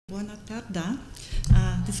buona tarda.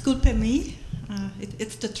 Disculpemi.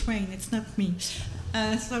 It's the train, it's not me.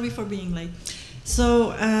 Sorry for being late.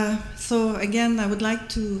 So again, I would like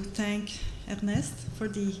to thank Ernest for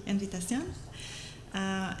the invitation.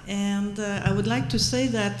 And I would like to say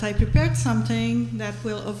that I prepared something that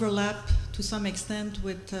will overlap to some extent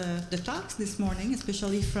with the talks this morning,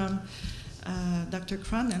 especially from Dr.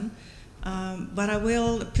 Cronin. But I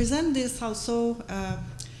will present this also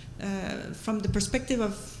from the perspective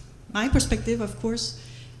of, my perspective, of course,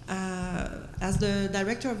 as the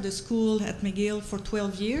director of the school at McGill for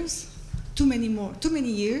 12 years, too many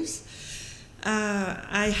years.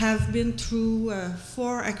 I have been through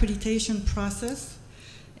 4 accreditation process,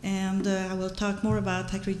 and I will talk more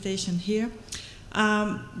about accreditation here.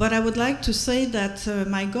 But I would like to say that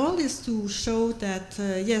my goal is to show that,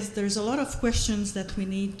 yes, there's a lot of questions that we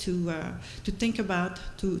need to think about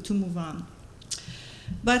to move on.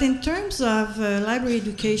 But in terms of library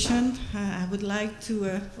education, I would like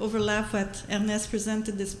to overlap what Ernest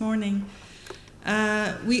presented this morning.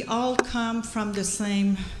 We all come from the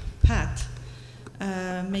same path.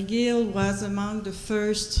 McGill was among the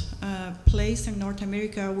first place in North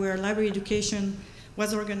America where library education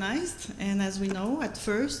was organized, and as we know, at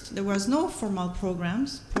first there was no formal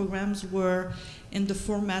programs. Programs were in the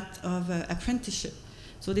format of apprenticeship.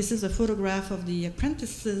 So this is a photograph of the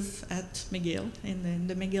apprentices at McGill, in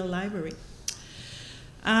the McGill Library.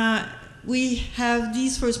 We have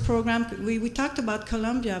these first programs. We talked about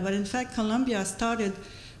Columbia, but in fact Columbia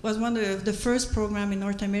was one of the first programs in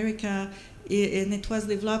North America, and it was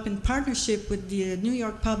developed in partnership with the New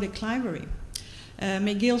York Public Library.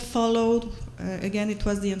 McGill followed, again it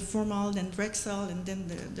was the informal, then Drexel, and then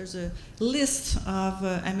there's a list of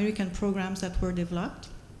American programs that were developed.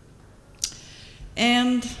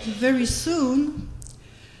 And very soon,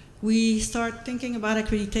 we start thinking about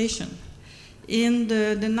accreditation. In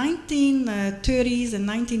the 1930s and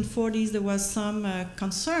 1940s, there was some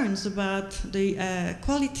concerns about the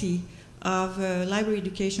quality of library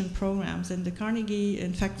education programs, and the Carnegie,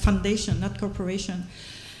 in fact, Foundation, not corporation,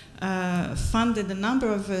 funded a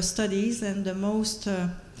number of studies, and the most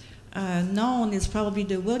known is probably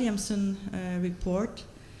the Williamson report.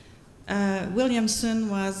 Williamson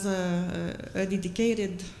was a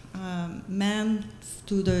dedicated man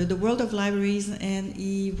to the world of libraries, and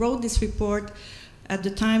he wrote this report at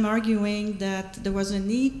the time arguing that there was a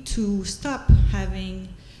need to stop having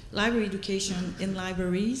library education in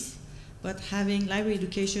libraries, but having library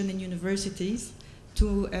education in universities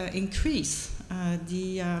to increase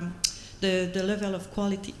the level of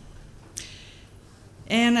quality.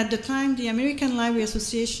 And at the time, the American Library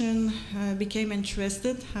Association became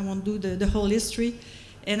interested. I won't do the whole history.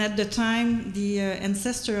 And at the time, the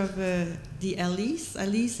ancestor of the LIS,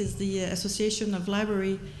 LIS is the Association of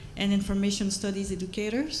Library and Information Studies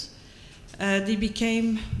Educators. They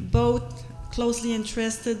became both closely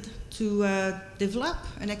interested to develop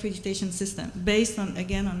an accreditation system based on,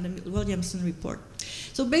 again, on the Williamson report.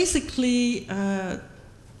 So basically,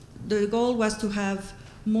 the goal was to have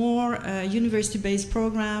more university-based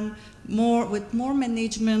program, with more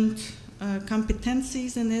management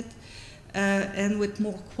competencies in it, and with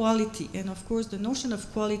more quality. And of course, the notion of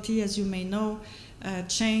quality, as you may know,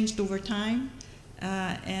 changed over time,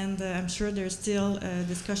 and I'm sure there's still a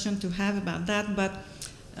discussion to have about that. But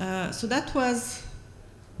so that was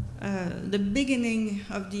the beginning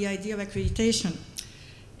of the idea of accreditation.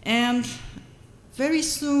 And very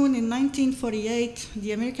soon, in 1948,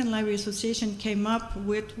 the American Library Association came up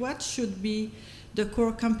with what should be the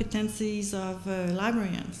core competencies of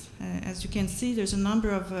librarians. As you can see, there's a number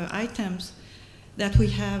of items that we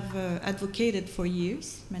have advocated for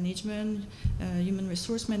years: management, human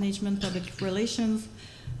resource management, public relations,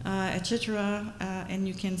 etc. And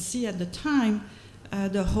you can see at the time,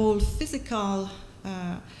 the whole physical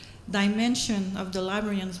dimension of the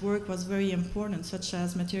librarian's work was very important, such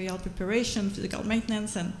as material preparation, physical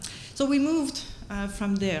maintenance, and so we moved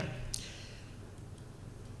from there.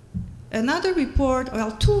 Another report,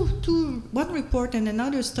 well, one report and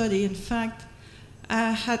another study, in fact,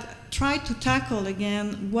 had tried to tackle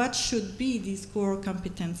again what should be these core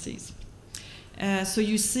competencies. So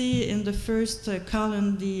you see in the first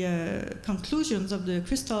column the conclusions of the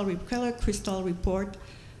Keller Crystal report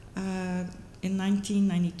in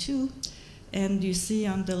 1992, and you see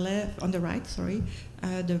on the right,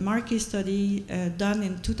 the Markey study done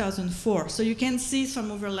in 2004. So you can see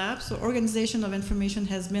some overlap. So organization of information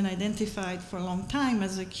has been identified for a long time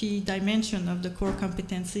as a key dimension of the core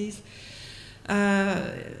competencies.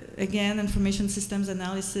 Again, information systems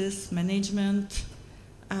analysis, management,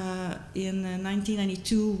 in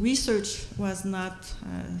 1992, research was not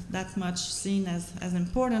that much seen as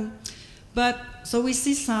important, but so we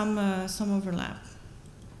see some overlap.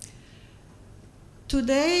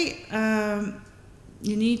 Today,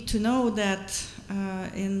 you need to know that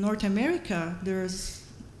in North America, there's,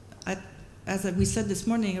 as we said this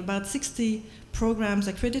morning, about 60 programs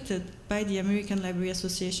accredited by the American Library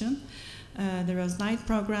Association. There was 9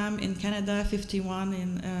 programs in Canada, 51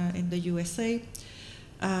 in the USA.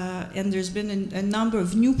 And there's been a number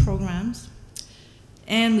of new programs.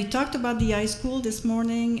 And we talked about the iSchool this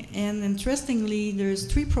morning, and interestingly, there's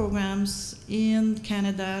 3 programs in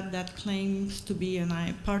Canada that claims to be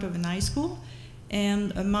part of an iSchool.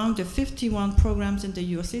 And among the 51 programs in the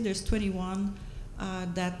USA, there's 21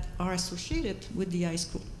 that are associated with the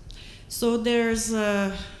iSchool. So there's,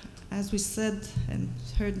 as we said and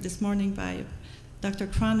heard this morning by Dr.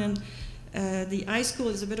 Cronin, the iSchool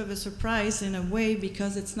is a bit of a surprise in a way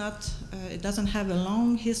because it's not, it doesn't have a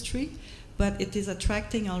long history, but it is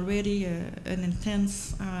attracting already an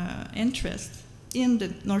intense interest in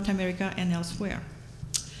North America and elsewhere.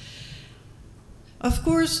 Of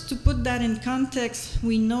course, to put that in context,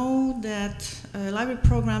 we know that library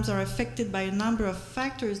programs are affected by a number of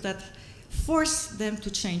factors that force them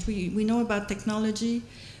to change. We know about technology,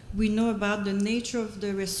 we know about the nature of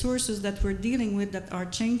the resources that we're dealing with that are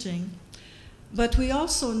changing, but we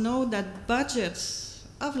also know that budgets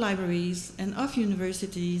of libraries and of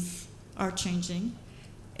universities are changing,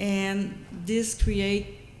 and this creates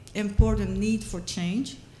important need for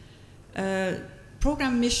change.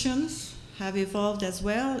 Program missions have evolved as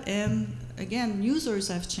well, and again, users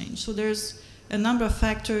have changed. So there's a number of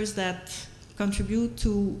factors that contribute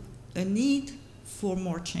to a need for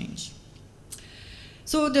more change.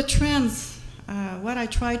 So the trends, what I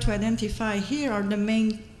try to identify here are the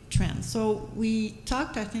main trends. So we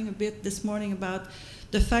talked, I think, a bit this morning about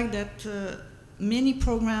the fact that many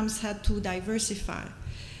programs had to diversify.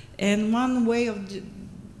 And one way of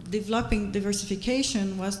developing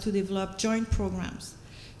diversification was to develop joint programs.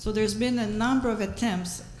 So there's been a number of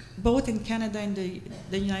attempts, both in Canada and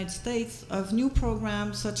the United States, of new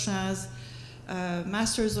programs such as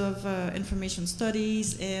Masters of Information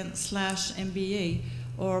Studies and /MBA,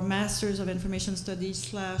 or Masters of Information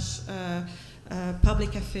Studies /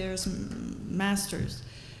 Public Affairs Masters.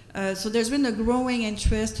 So there's been a growing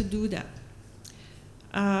interest to do that.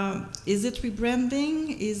 Is it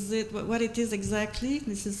rebranding? Is it what it is exactly?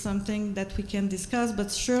 This is something that we can discuss,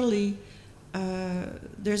 but surely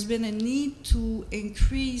there's been a need to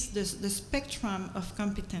increase the spectrum of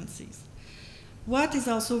competencies. What is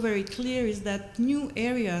also very clear is that new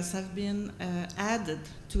areas have been added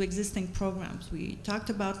to existing programs. We talked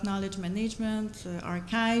about knowledge management,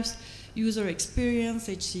 archives, user experience,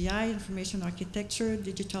 HCI, information architecture,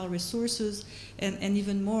 digital resources, and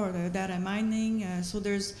even more, data mining. So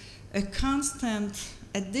there's a constant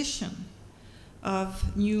addition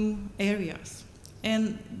of new areas.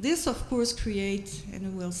 And this, of course, creates,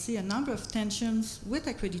 and we'll see, a number of tensions with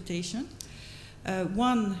accreditation.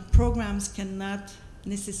 One, programs cannot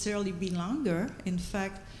necessarily be longer. In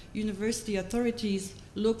fact, university authorities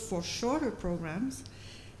look for shorter programs.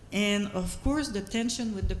 And of course, the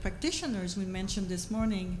tension with the practitioners we mentioned this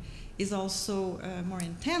morning is also more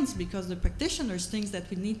intense, because the practitioners think that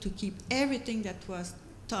we need to keep everything that was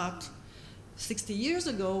taught 60 years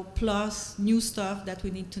ago plus new stuff that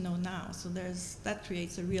we need to know now. So that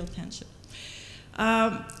creates a real tension.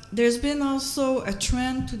 There's been also a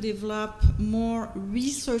trend to develop more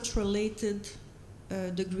research-related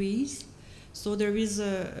degrees. So there is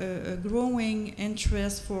a growing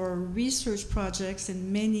interest for research projects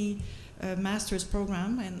in many master's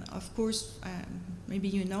programs. And of course, maybe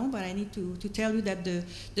you know, but I need to tell you that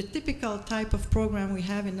the typical type of program we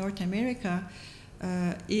have in North America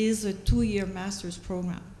is a 2-year master's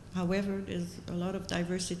program. However, there's a lot of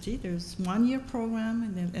diversity. There's 1-year program,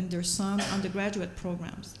 and there's some undergraduate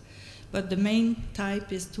programs. But the main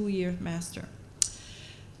type is 2-year master.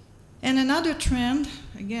 And another trend,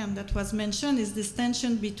 again, that was mentioned is this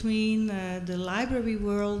tension between the library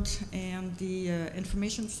world and the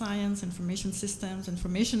information science, information systems,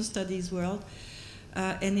 information studies world.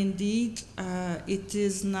 And indeed, it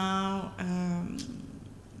is now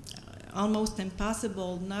almost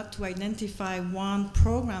impossible not to identify one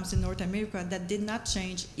programs in North America that did not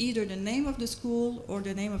change either the name of the school or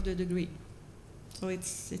the name of the degree. So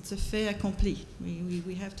it's a fait accompli.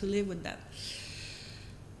 We have to live with that.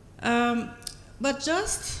 But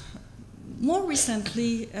just more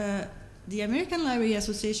recently, the American Library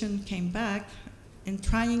Association came back in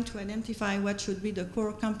trying to identify what should be the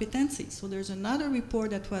core competencies. So there's another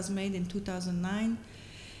report that was made in 2009,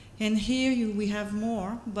 And here we have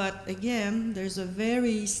more, but again, there's a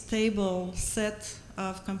very stable set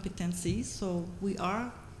of competencies, so we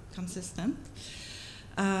are consistent.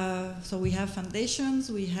 So we have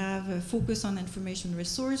foundations, we have a focus on information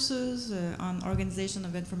resources, on organization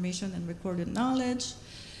of information and recorded knowledge.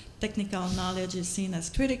 Technical knowledge is seen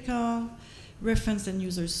as critical, reference and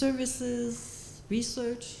user services,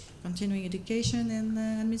 research, continuing education, and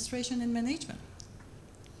administration and management.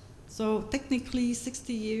 So technically,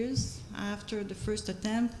 60 years after the first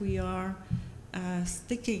attempt, we are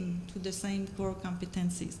sticking to the same core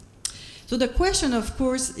competencies. So the question, of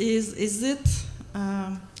course, is it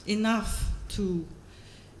enough to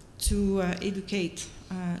educate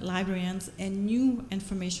librarians and new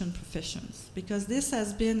information professions? Because this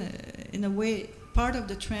has been, in a way, part of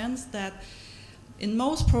the trends that in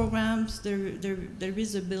most programs there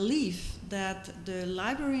is a belief that the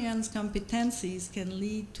librarian's competencies can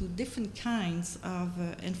lead to different kinds of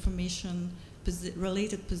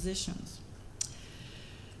information-related positions.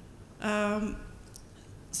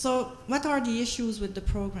 So what are the issues with the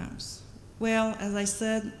programs? Well, as I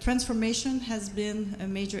said, transformation has been a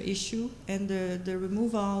major issue, and the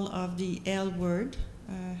removal of the L word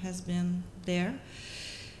has been there.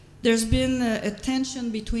 There's been a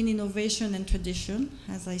tension between innovation and tradition.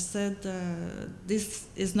 As I said, this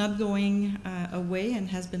is not going away and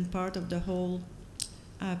has been part of the whole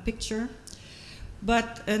picture.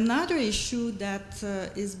 But another issue that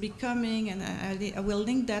is becoming, and I will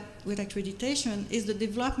link that with accreditation, is the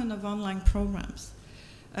development of online programs.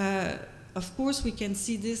 Of course, we can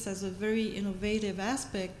see this as a very innovative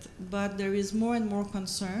aspect, but there is more and more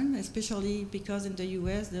concern, especially because in the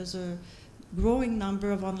US there's a growing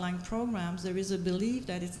number of online programs. There is a belief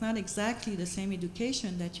that it's not exactly the same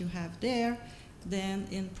education that you have there than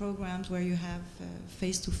in programs where you have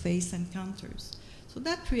face-to-face encounters. So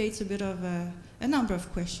that creates a bit of a number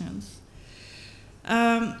of questions.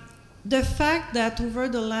 The fact that over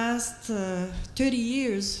the last 30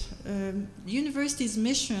 years, universities'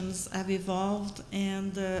 missions have evolved,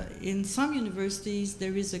 and in some universities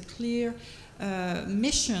there is a clear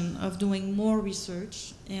mission of doing more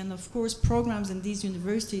research, and of course programs in these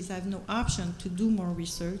universities have no option to do more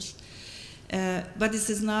research, but this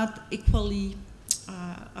is not equally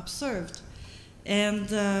observed. And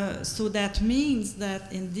so that means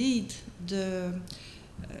that indeed the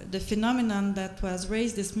phenomenon that was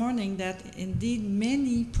raised this morning, that indeed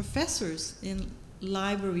many professors in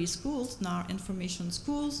library schools, now information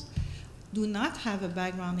schools, do not have a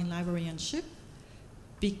background in librarianship,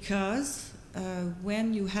 because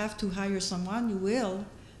when you have to hire someone, you will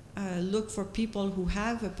look for people who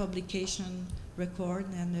have a publication record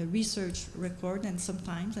and a research record, and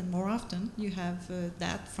sometimes, and more often, you have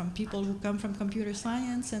that from people who come from computer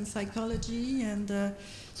science and psychology, and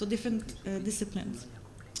so different disciplines.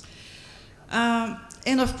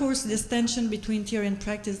 And of course, this tension between theory and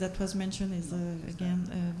practice that was mentioned is, again,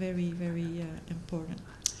 very, very important.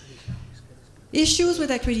 Issues with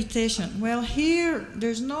accreditation. Well, here,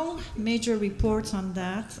 there's no major reports on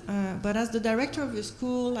that, but as the director of the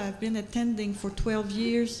school, I've been attending for 12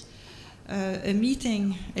 years a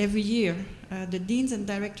meeting every year, the Deans and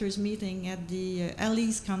Directors meeting at the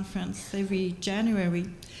LIS conference every January.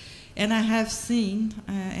 And I have seen,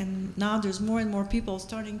 and now there's more and more people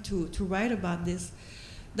starting to write about this,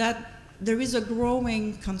 that there is a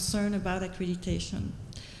growing concern about accreditation.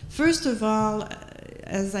 First of all,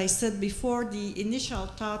 as I said before, the initial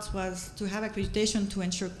thought was to have accreditation to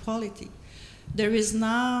ensure quality. There is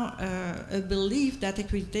now a belief that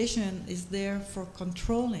accreditation is there for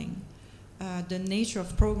controlling the nature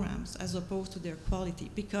of programs as opposed to their quality,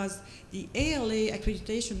 because the ALA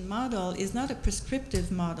accreditation model is not a prescriptive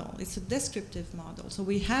model, it's a descriptive model. So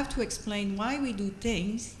we have to explain why we do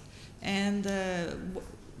things, and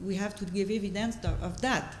we have to give evidence of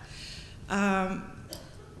that.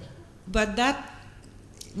 But that,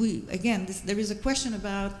 there is a question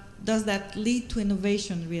about, does that lead to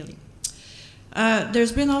innovation really?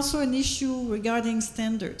 There's been also an issue regarding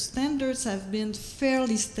standards. Standards have been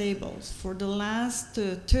fairly stable. For the last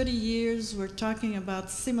 30 years, we're talking about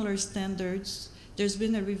similar standards. There's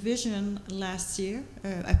been a revision last year,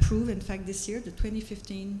 approved in fact this year, the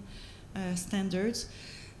 2015 standards.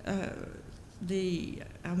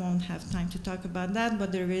 I won't have time to talk about that,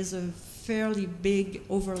 but there is a fairly big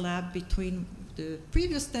overlap between the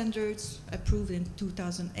previous standards approved in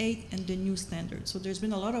 2008 and the new standards. So there's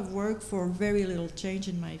been a lot of work for very little change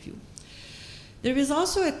in my view. There is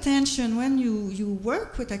also a tension when you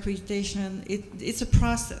work with accreditation, it's a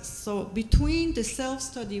process. So between the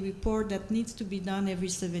self-study report that needs to be done every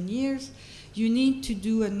 7 years, you need to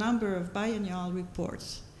do a number of biennial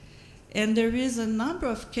reports. And there is a number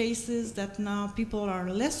of cases that now people are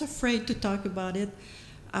less afraid to talk about it,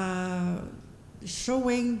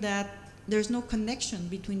 showing that there's no connection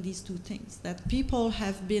between these two things, that people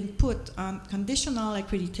have been put on conditional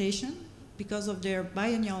accreditation because of their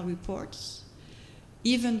biennial reports,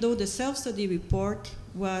 even though the self-study report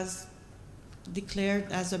was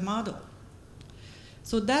declared as a model.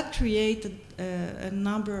 So that created a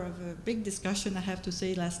number of a big discussion, I have to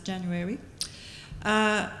say, last January.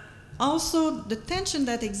 Also, the tension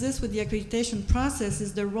that exists with the accreditation process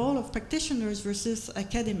is the role of practitioners versus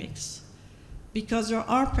academics, because there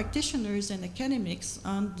are practitioners and academics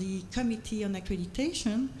on the Committee on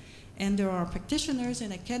Accreditation, and there are practitioners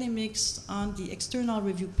and academics on the external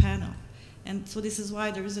review panel. And so this is why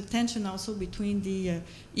there is a tension also between the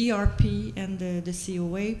ERP and the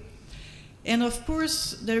COA. And of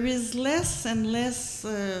course, there is less and less,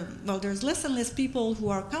 there's less and less people who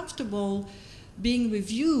are comfortable being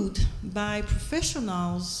reviewed by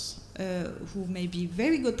professionals who may be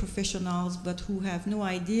very good professionals, but who have no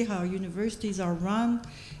idea how universities are run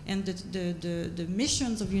and the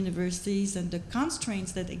missions of universities and the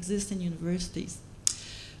constraints that exist in universities.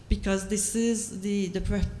 Because this is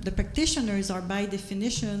the practitioners are by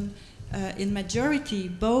definition in majority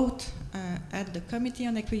both at the Committee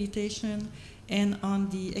on Accreditation and on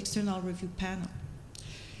the external review panel.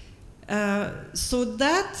 So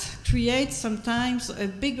that creates sometimes a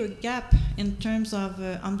bigger gap in terms of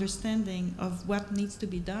understanding of what needs to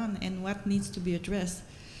be done and what needs to be addressed.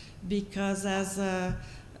 Because as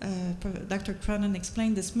Dr. Cronin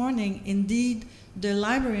explained this morning, indeed, the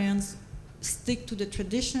librarians stick to the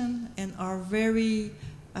tradition and are very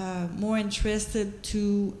more interested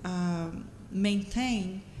to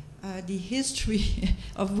maintain the history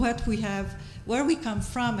of what we have, where we come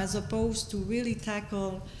from, as opposed to really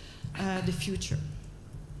tackle the future.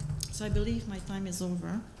 So I believe my time is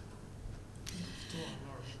over.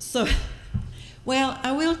 So, well,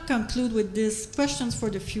 I will conclude with these questions for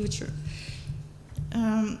the future.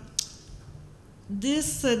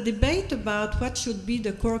 This debate about what should be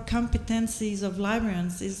the core competencies of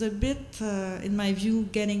librarians is a bit, in my view,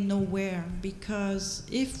 getting nowhere, because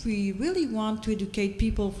if we really want to educate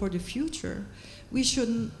people for the future, we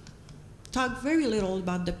should talk very little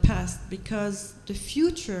about the past, because the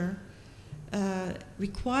future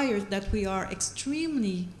requires that we are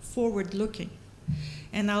extremely forward-looking.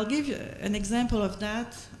 And I'll give you an example of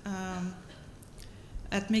that.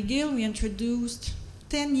 At McGill, we introduced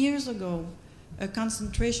 10 years ago a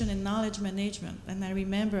concentration in knowledge management. And I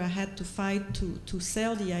remember I had to fight to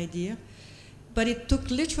sell the idea. But it took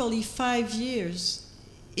literally 5 years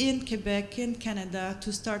in Quebec, in Canada,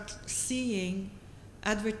 to start seeing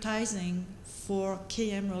advertising for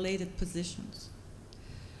KM-related positions.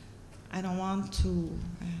 I don't want to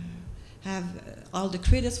have all the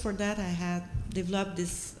credits for that. I had developed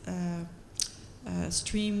this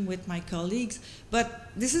stream with my colleagues. But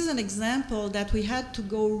this is an example that we had to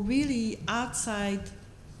go really outside,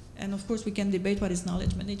 and of course we can debate what is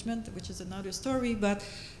knowledge management, which is another story, but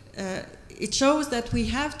it shows that we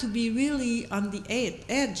have to be really on the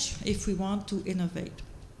edge if we want to innovate.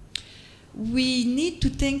 We need to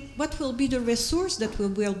think what will be the resource that we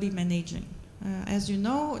will be managing. As you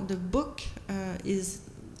know, the book is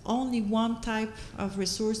only one type of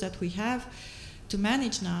resource that we have to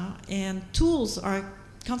manage now, and tools are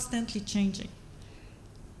constantly changing.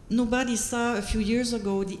 Nobody saw a few years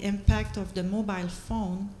ago the impact of the mobile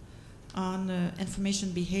phone on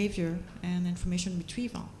information behavior and information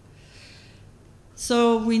retrieval.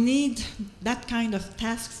 So we need that kind of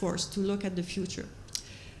task force to look at the future.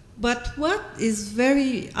 But what is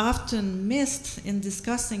very often missed in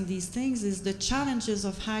discussing these things is the challenges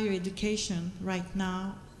of higher education right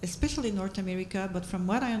now, especially in North America, but from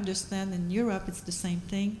what I understand in Europe, it's the same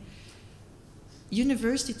thing.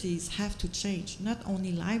 Universities have to change, not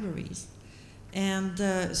only libraries. And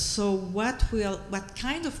so what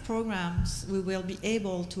kind of programs we will be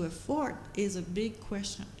able to afford is a big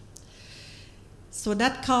question. So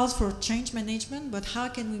that calls for change management, but how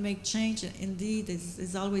can we make change? Indeed,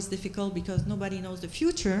 is always difficult because nobody knows the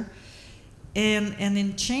future. And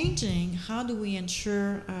in changing, how do we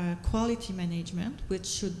ensure quality management, which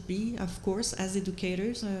should be, of course, as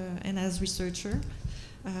educators and as researchers,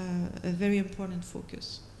 a very important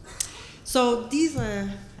focus. So these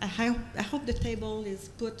are, I hope the table is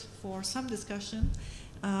put for some discussion.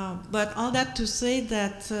 But all that to say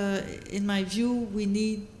that, in my view, we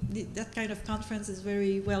need, that kind of conference is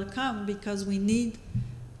very welcome because we need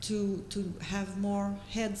to have more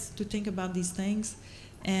heads to think about these things.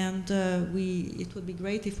 And it would be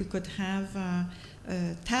great if we could have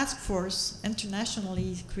a task force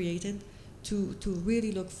internationally created to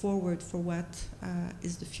really look forward for what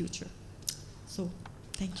is the future. So,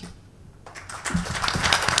 thank you.